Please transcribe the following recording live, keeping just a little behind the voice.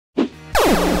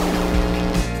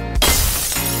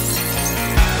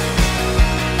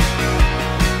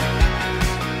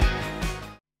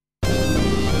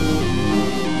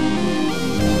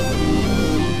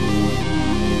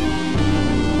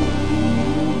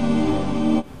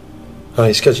Hi,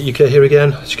 it's Gadget UK here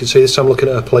again. As you can see, this time I'm looking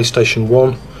at a PlayStation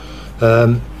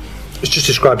 1. It's just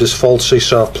described as faulty,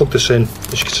 so I've plugged this in.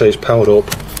 As you can see, it's powered up.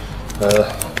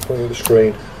 Putting the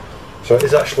screen, so it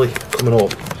is actually coming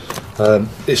up.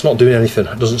 It's not doing anything.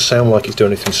 It doesn't sound like it's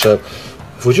doing anything. So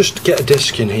if we just get a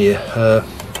disc in here,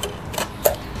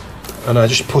 and I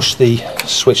just push the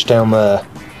switch down there.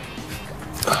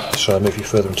 So I move you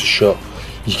further into shot.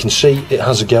 You can see it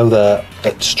has a go there.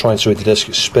 It's trying to read the disc.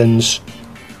 It spins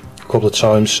a couple of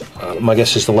times. My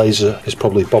guess is the laser is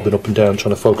probably bobbing up and down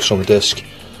trying to focus on the disc,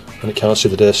 and it can't see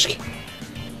the disc.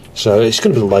 So it's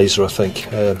going to be the laser, I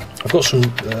think. I've got some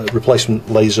replacement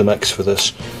laser mechs for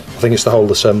this. I think it's the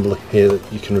whole assembly here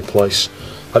that you can replace.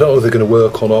 I don't know if they're going to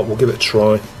work or not. We'll give it a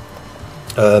try.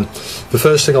 The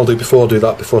first thing I'll do before I do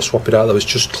that, before I swap it out though, is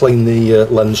just clean the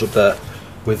lens up there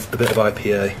with a bit of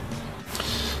IPA.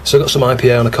 So I've got some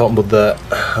IPA on a cotton bud there,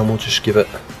 and we'll just give it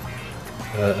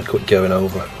a quick going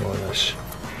over like this.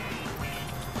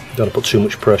 Don't want to put too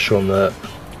much pressure on there.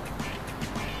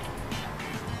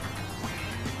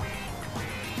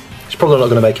 It's probably not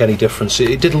going to make any difference.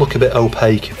 It did look a bit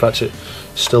opaque. In fact, it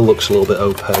still looks a little bit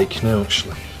opaque now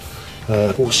actually.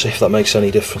 We'll see if that makes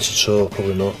any difference at all.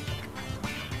 Probably not.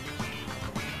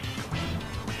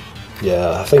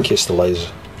 Yeah, I think it's the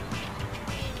laser.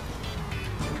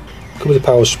 Could be the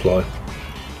power supply,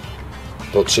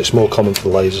 but it's more common for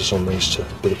the lasers on these to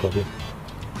be the problem.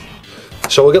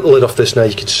 So we'll get the lid off this now.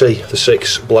 You can see the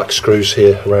 6 black screws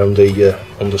here around the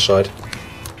underside.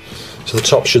 So the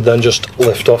top should then just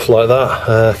lift off like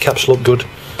that. Caps look good.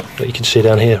 You can see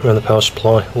down here around the power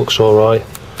supply. Looks alright.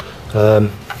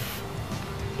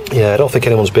 Yeah, I don't think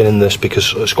anyone's been in this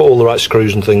because it's got all the right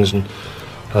screws and things, and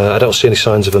I don't see any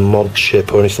signs of a mod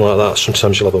chip or anything like that.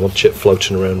 Sometimes you'll have a mod chip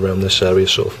floating around this area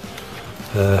sort of.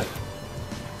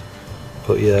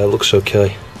 But yeah, it looks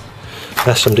okay.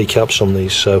 SMD caps on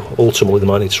these, so ultimately they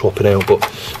might need swapping out, but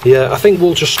yeah, I think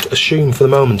we'll just assume for the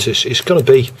moment it's going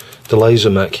to be the laser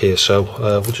mech here, so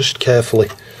we'll just carefully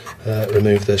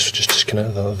remove this, just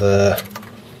disconnect that there,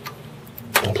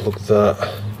 unplug that.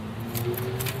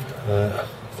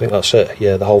 I think that's it.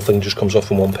 Yeah, the whole thing just comes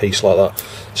off in one piece like that.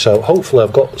 So hopefully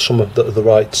I've got some of the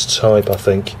right type, I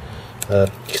think. You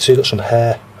can see I've got some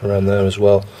hair around there as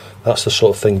well. That's the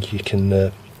sort of thing you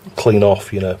can clean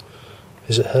off, you know.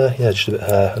 Is it hair? Yeah, just a bit of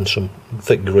hair and some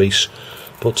thick grease.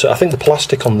 But I think the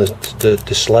plastic on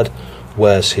the sled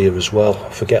wears here as well. I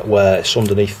forget where. It's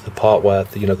underneath the part where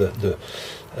the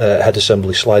head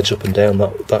assembly slides up and down.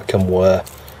 That can wear.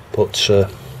 But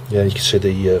yeah, you can see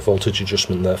the voltage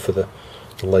adjustment there for the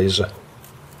laser.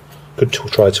 Could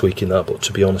try tweaking that, but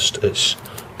to be honest, it's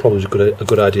probably a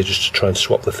good idea just to try and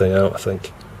swap the thing out, I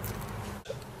think.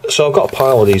 So I've got a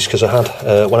pile of these because I had,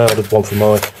 when I ordered one for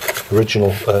my original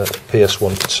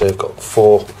PS1, you can see I've got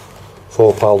four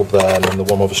piled up there, and then the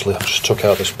one obviously I just took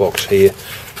out of this box here.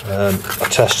 I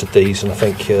tested these and I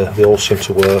think they all seem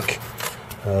to work.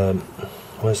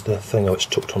 Where's the thing? Oh, it's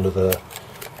tucked under there.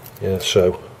 Yeah,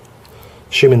 so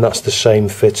assuming that's the same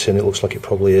fitting, it looks like it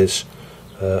probably is.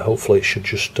 Hopefully it should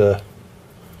just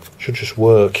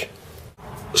work.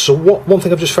 So one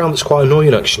thing I've just found that's quite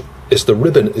annoying actually is the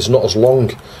ribbon is not as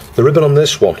long. The ribbon on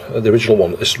this one, the original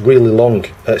one, is really long.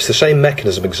 It's the same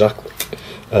mechanism exactly,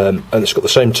 and it's got the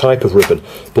same type of ribbon,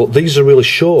 but these are really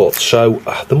short, so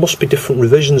there must be different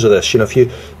revisions of this. You know, if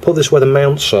you put this where the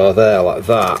mounts are there like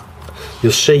that,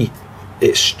 you'll see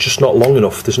it's just not long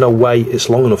enough. There's no way it's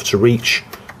long enough to reach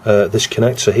this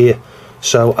connector here.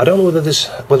 So I don't know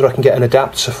whether I can get an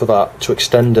adapter for that to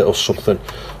extend it or something,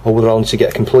 or whether I'll need to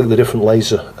get a completely different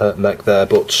laser mech there.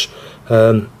 But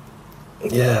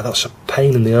yeah, that's a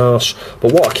pain in the arse.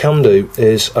 But what I can do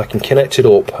is I can connect it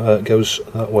up. It goes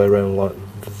that way around like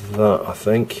that, I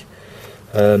think,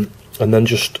 and then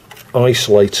just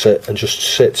isolate it and just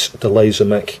sit the laser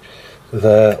mech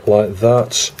there like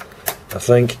that, I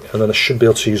think, and then I should be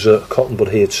able to use a cotton bud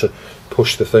here to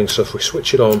push the thing. So if we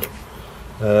switch it on,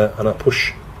 and I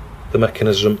push the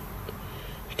mechanism,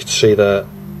 you can see there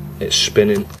it's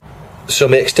spinning. So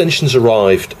my extensions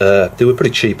arrived. They were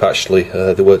pretty cheap actually.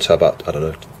 They worked out about, I don't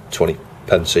know, 20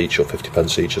 pence each or 50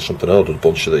 pence each or something. I ordered a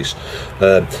bunch of these.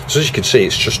 So as you can see,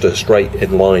 it's just a straight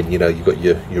in line. You know, you've got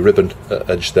your ribbon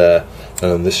edge there,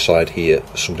 and on this side here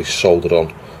somebody soldered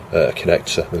on a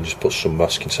connector and just put some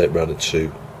masking tape around it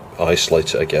to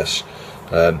isolate it, I guess.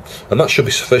 And that should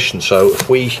be sufficient. So if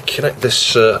we connect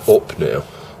this up now,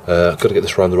 I've got to get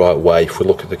this around the right way. If we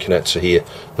look at the connector here,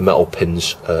 the metal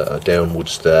pins are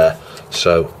downwards there.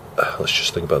 So let's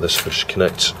just think about this. If we just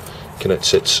connect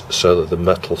it so that the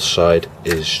metal side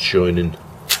is joining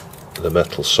the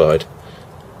metal side.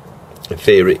 In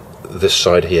theory, this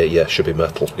side here, yeah, should be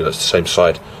metal. You know, it's the same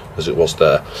side as it was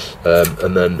there.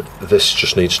 And then this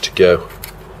just needs to go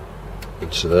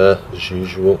into there as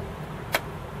usual.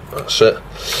 That's it.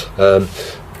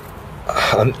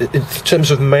 And in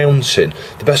terms of mounting,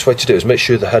 the best way to do it is make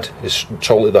sure the head is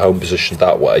totally the home position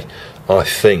that way, I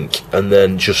think, and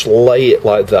then just lay it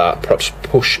like that, perhaps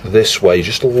push this way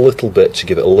just a little bit to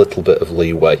give it a little bit of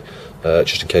leeway,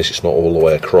 just in case it's not all the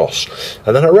way across.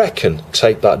 And then I reckon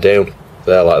take that down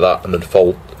there like that, and then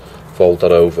fold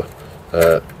that over,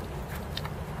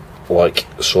 like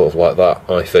sort of like that,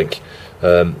 I think.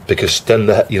 Because then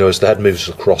as the head moves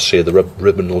across here, the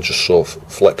ribbon will just sort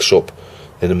of flex up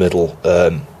in the middle,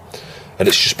 and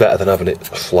it's just better than having it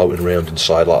floating around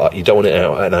inside like that. You don't want it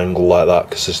out at an angle like that,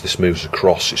 because as this moves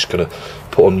across, it's going to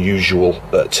put unusual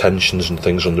tensions and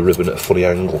things on the ribbon at a funny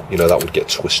angle. You know, that would get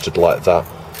twisted like that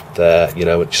there. You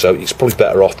know, so it's probably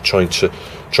better off trying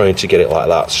to get it like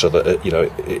that, so that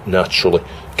it naturally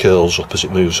curls up as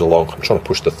it moves along. I'm trying to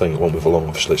push the thing, it won't move along.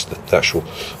 Obviously, it's the actual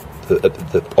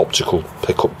the optical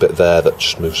pickup bit there that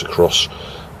just moves across.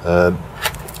 I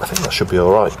think that should be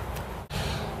all right.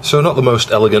 So not the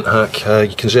most elegant hack.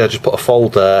 You can see I just put a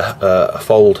fold there, a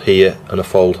fold here, and a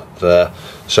fold there.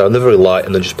 So they're very light,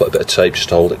 and then just put a bit of tape just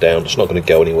to hold it down. It's not going to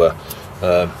go anywhere.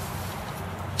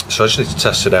 So I just need to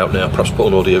test it out now. Perhaps put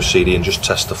an audio CD and just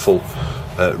test the full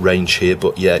range here.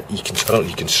 But yeah, I don't know if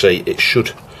you can see, it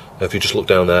should. If you just look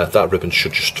down there, that ribbon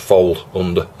should just fold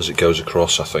under as it goes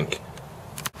across, I think.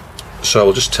 So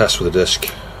we'll just test with the disc,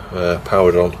 power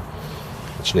it on.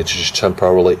 I just need to just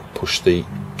temporarily push the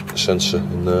sensor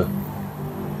in there.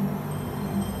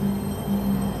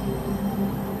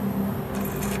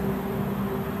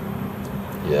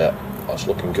 Yeah, that's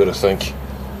looking good, I think.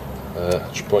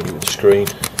 Just point it with the screen.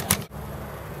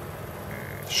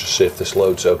 Let's just see if this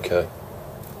loads okay.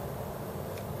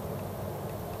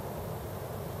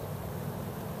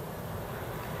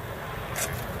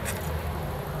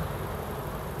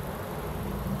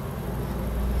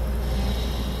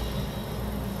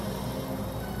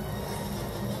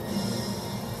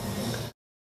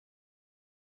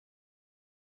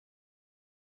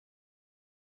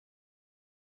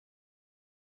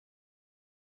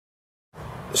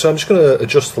 So I'm just going to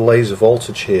adjust the laser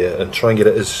voltage here and try and get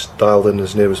it as dialed in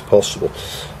as near as possible.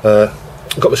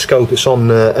 I've got the scope, it's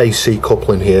on AC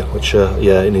coupling here, which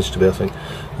yeah, it needs to be, I think.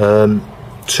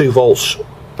 2 volts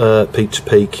peak to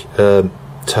peak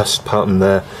test pattern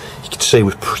there. You can see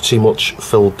we've pretty much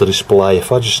filled the display.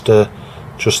 If I just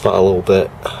adjust that a little bit,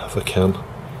 if I can,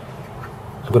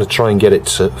 I'm going to try and get it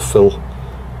to fill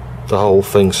the whole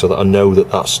thing so that I know that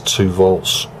that's 2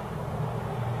 volts,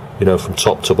 you know, from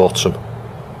top to bottom.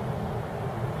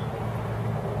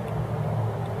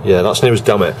 Yeah, that's near as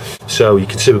damn it. So you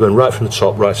can see we're going right from the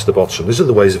top right to the bottom. These are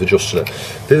the ways of adjusting it.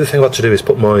 The other thing I've got to do is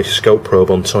put my scope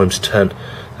probe on ×10,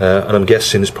 and I'm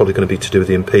guessing it's probably going to be to do with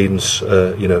the impedance.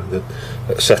 You know, the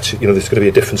setting. You know, there's going to be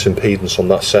a difference in impedance on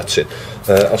that setting.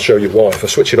 I'll show you why. If I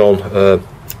switch it on,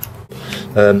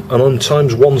 and on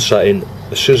 ×1 setting,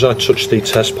 as soon as I touched the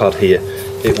test pad here,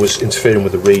 it was interfering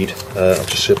with the read. I'll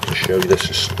just see if I can show you this.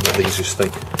 It's not the easiest thing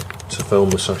to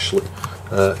film this actually.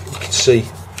 You can see.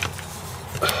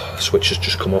 Switch has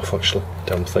just come off actually,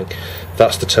 damn thing.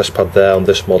 That's the test pad there on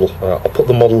this model. I'll put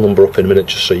the model number up in a minute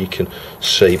just so you can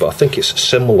see, but I think it's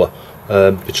similar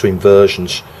between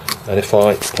versions. And if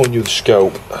I point you the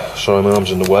scope, sorry my arm's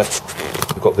in the way,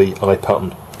 we've got the eye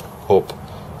pattern up.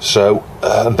 So,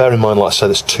 and bear in mind, like I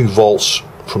said, it's 2 volts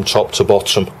from top to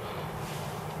bottom.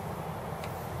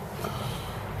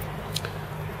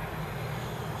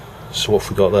 So what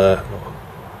have we got there?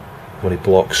 Many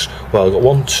blocks? Well, I've got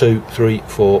 1, 2, 3,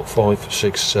 4, 5,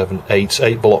 6, 7,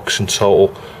 8 blocks in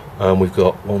total, and we've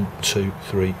got 1, 2,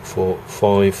 3, 4,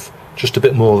 5, just a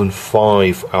bit more than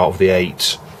 5 out of the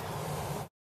 8.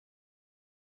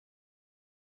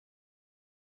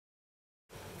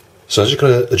 So I'm just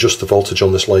going to adjust the voltage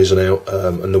on this laser now,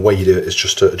 and the way you do it is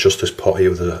just to adjust this pot here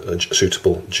with a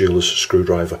suitable jeweler's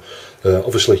screwdriver.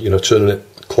 Obviously, you know, turning it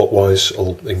clockwise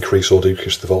will increase or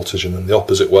decrease the voltage, and then the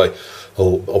opposite way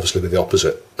will obviously be the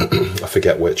opposite. I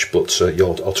forget which, but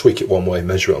I'll tweak it one way,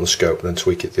 measure it on the scope, and then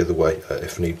tweak it the other way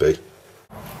if need be.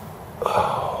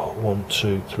 1,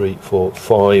 2, 3, 4,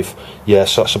 5.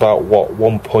 Yes, that's about what,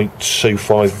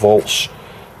 1.25 volts.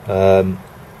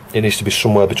 It needs to be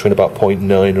somewhere between about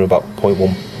 0.9 and about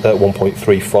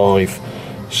 1.35.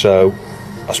 So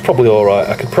that's probably all right.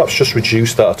 I could perhaps just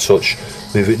reduce that a touch,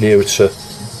 move it nearer to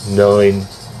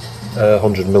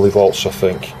 900 millivolts, I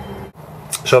think.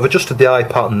 So I've adjusted the eye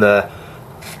pattern there,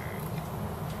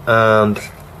 and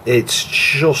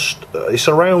it's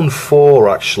around 4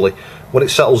 actually. When it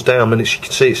settles down, and you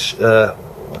can see it's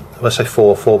let's say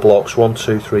four blocks, 1,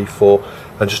 2, 3, 4,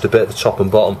 and just a bit at the top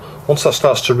and bottom. Once that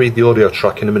starts to read the audio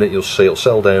track, in a minute you'll see it'll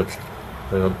settle down.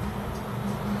 Hang on.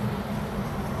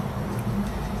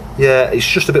 Yeah, it's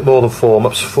just a bit more than 4,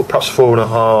 perhaps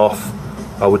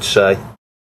 4.5, I would say.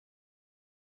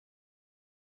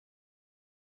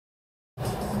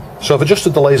 So I've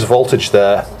adjusted the laser voltage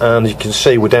there, and you can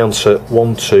see we're down to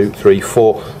 1, 2, 3,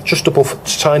 4, just above,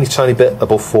 tiny bit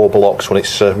above 4 blocks when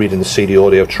it's reading the CD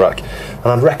audio track. And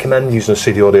I'd recommend using a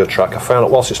CD audio track. I found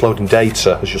that whilst it's loading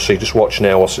data, as you'll see, just watch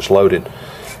now whilst it's loading,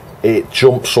 it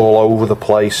jumps all over the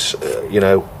place, you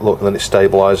know, look, and then it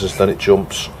stabilises, then it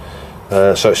jumps.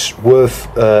 So it's worth,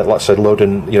 like I said,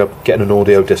 loading, you know, getting an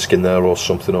audio disc in there or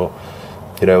something, or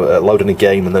you know, loading a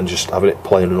game and then just having it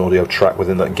playing an audio track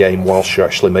within that game whilst you're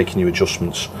actually making your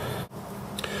adjustments.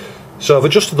 So I've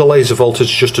adjusted the laser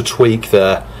voltage just a tweak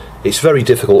there. It's very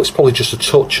difficult. It's probably just a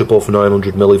touch above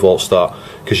 900 millivolts that,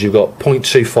 because you've got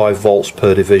 0.25 volts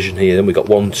per division here, and we've got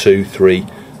 1, 2, 3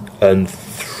 and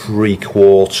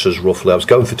 3/4 roughly. I was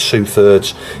going for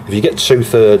 2/3. If you get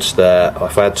 2/3 there,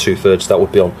 if I had 2/3, that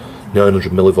would be on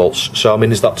 900 millivolts. So I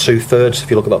mean, is that 2/3? If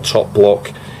you look at that top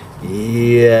block,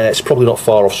 yeah, it's probably not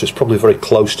far off, so it's probably very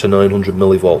close to 900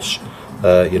 millivolts,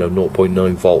 you know,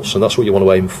 0.9 volts, and that's what you want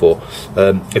to aim for.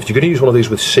 If you're going to use one of these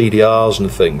with CDRs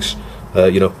and things,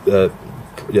 you know,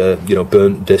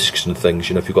 burnt discs and things,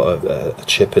 you know, if you've got a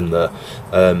chip in there,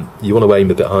 you want to aim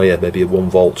a bit higher, maybe at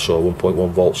 1 volt or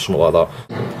 1.1 volts, something like that.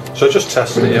 So just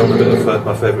testing it on a bit of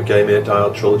my favourite game here, Dial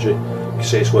Trilogy. You can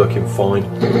see it's working fine.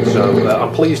 So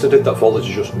I'm pleased I did that voltage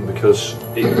adjustment, because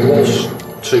it was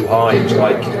too high. It was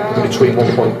like between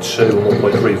 1.2 and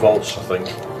 1.3 volts, I think,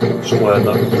 somewhere in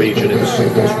that region. It was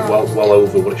well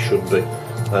over what it should be.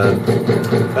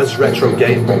 As Retro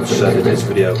Game Mod said in his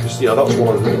video, because you know, that was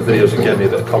one of the videos that gave me a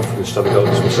bit of confidence to have a go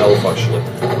at this myself actually.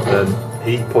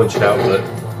 He pointed out that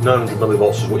 900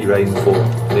 millivolts is what you're aiming for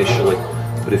initially,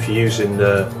 but if you're using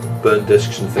burnt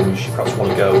discs and things, you perhaps want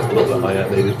to go a little bit higher,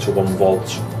 maybe to 1 volt,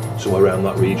 somewhere around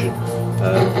that region.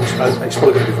 It's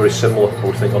probably going to be very similar, I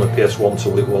would think, on a PS1 to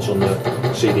what it was on the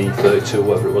CD32,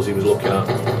 whatever it was he was looking at.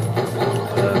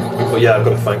 But yeah, I've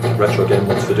got to thank Retro Game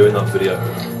Mod for doing that video.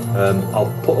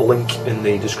 I'll put a link in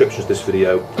the description of this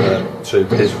video to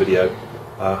his video.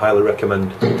 I highly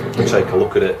recommend you take a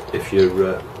look at it if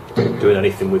you're doing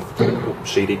anything with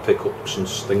CD pickups and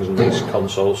things on these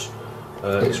consoles.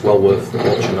 It's well worth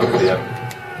watching that video.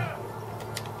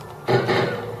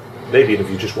 Maybe if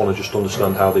you just want to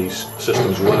understand how these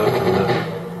systems work and the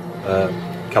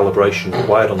calibration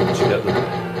required on them to get them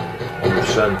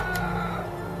 100%.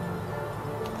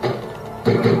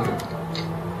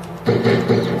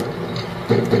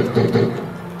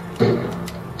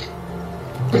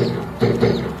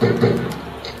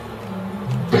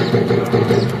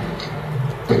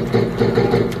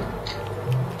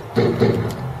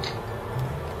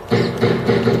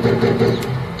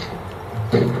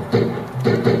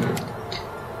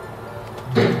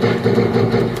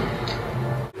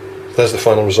 There's the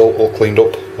final result, all cleaned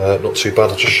up, not too bad.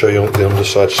 I'll just show you on the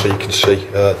underside so you can see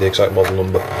the exact model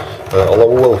number,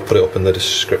 although I will put it up in the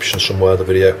description somewhere, the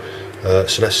video.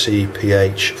 It's an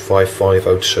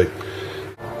SCPH5502.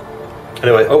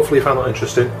 Anyway, hopefully you found that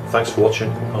interesting. Thanks for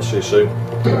watching, I'll see you soon.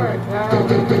 Alright, now.